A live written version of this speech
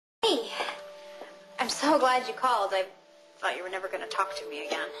Hey, I'm so glad you called. I thought you were never going to talk to me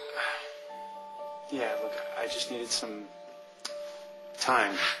again. Yeah, look, I just needed some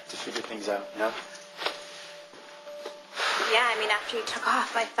time to figure things out, you know? Yeah, I mean, after you took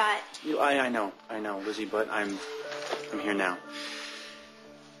off, I thought... I know, Lizzie, but I'm here now.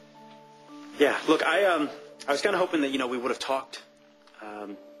 Yeah, look, I was kind of hoping that, we would have talked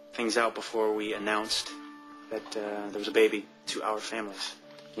things out before we announced that there was a baby to our families,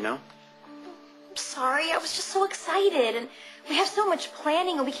 you know? I'm sorry, I was just so excited, and we have so much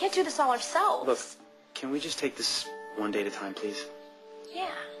planning, and we can't do this all ourselves. Look, can we just take this one day at a time, please? Yeah.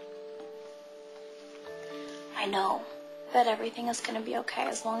 I know that everything is going to be okay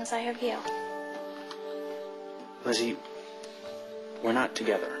as long as I have you. Lizzie, we're not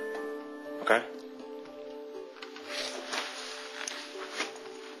together, okay?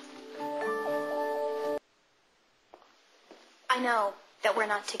 I know that we're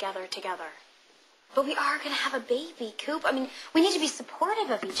not together. But we are going to have a baby, Coop. I mean, we need to be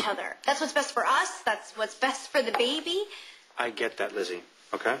supportive of each other. That's what's best for us. That's what's best for the baby. I get that, Lizzie,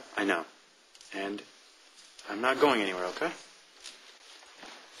 okay? I know. And I'm not going anywhere, okay?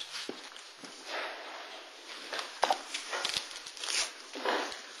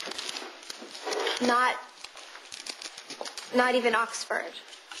 Not even Oxford.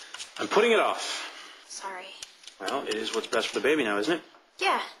 I'm putting it off. Sorry. Well, it is what's best for the baby now, isn't it?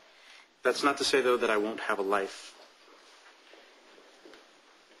 Yeah. That's not to say, though, that I won't have a life.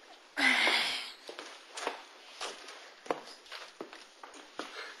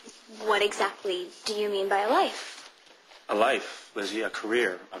 What exactly do you mean by a life? A life, Lizzie, a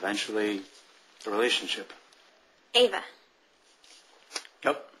career, eventually a relationship. Ava.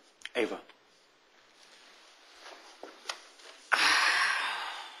 Yep, Ava.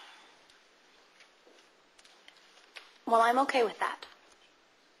 Well, I'm okay with that.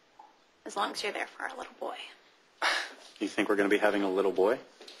 As long as you're there for our little boy. You think we're going to be having a little boy?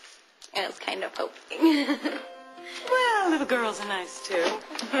 I was kind of hoping. Well, little girls are nice, too.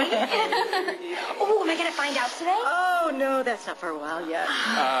 Oh, am I going to find out today? Oh, no, that's not for a while yet.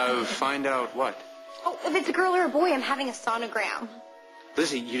 Find out what? Oh, if it's a girl or a boy, I'm having a sonogram.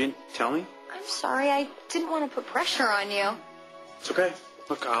 Lizzie, you didn't tell me? I'm sorry, I didn't want to put pressure on you. It's okay.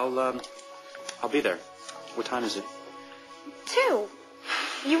 Look, I'll be there. What time is it? 2.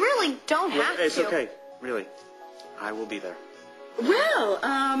 You really don't have to. It's okay, really. I will be there. Well,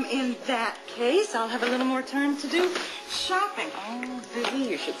 in that case, I'll have a little more time to do shopping. Oh, Lizzie,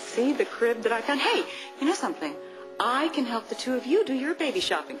 you should see the crib that I found. Hey, you know something? I can help the two of you do your baby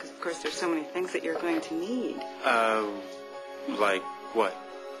shopping, because, of course, there's so many things that you're going to need. Like what?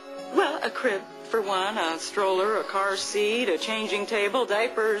 Well, a crib, for one, a stroller, a car seat, a changing table,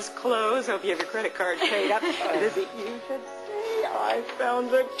 diapers, clothes. Hope you have your credit card paid up. Lizzie, you should see, I found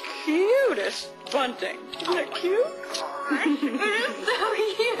the cutest bunting. Isn't that cute? It is so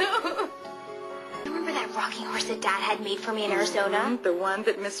cute. Remember that rocking horse that Dad had made for me in Arizona? Mm-hmm, the one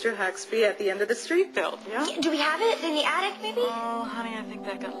that Mr. Huxby at the end of the street built, yeah? Do we have it in the attic, maybe? Oh, honey, I think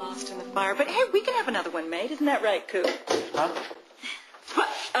that got lost in the fire. But, hey, we can have another one made. Isn't that right, Coop? Huh?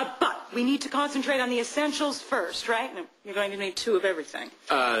 But we need to concentrate on the essentials first, right? And you're going to need 2 of everything.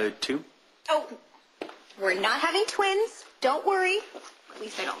 2? Oh, we're not having twins. Don't worry. At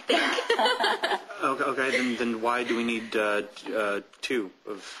least I don't think. Okay, then why do we need 2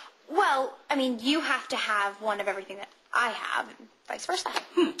 of... Well, I mean, you have to have one of everything that I have, and vice versa.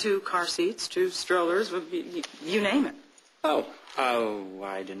 2 car seats, 2 strollers, you name it. Oh,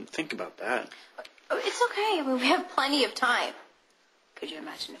 I didn't think about that. It's okay. I mean, we have plenty of time. Could you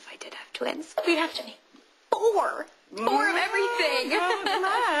imagine if I did have twins? We'd have to need 4. 4 of everything. Don't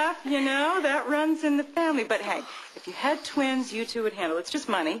laugh. You know, that runs in the family. But, hey, if you had twins, you 2 would handle it. It's just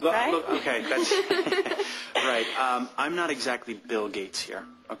money, right? Look, okay, that's... right, I'm not exactly Bill Gates here,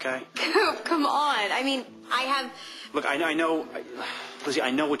 okay? Come on. I mean, I have... Look, I know... Lizzie,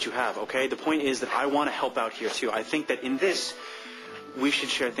 I know what you have, okay? The point is that I want to help out here, too. I think that in this, we should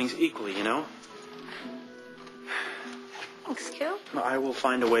share things equally, you know? Thanks, Coop. I will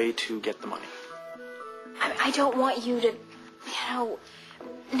find a way to get the money. I don't want you to,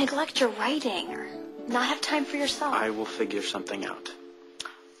 neglect your writing or not have time for yourself. I will figure something out.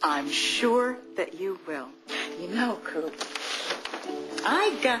 I'm sure that you will. You know, Coop,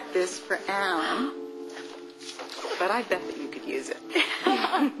 I got this for Alan, but I bet that you could use it.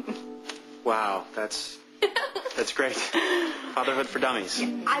 Wow, that's great. Fatherhood for dummies.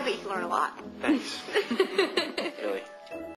 I bet you learn a lot. Thanks. Really.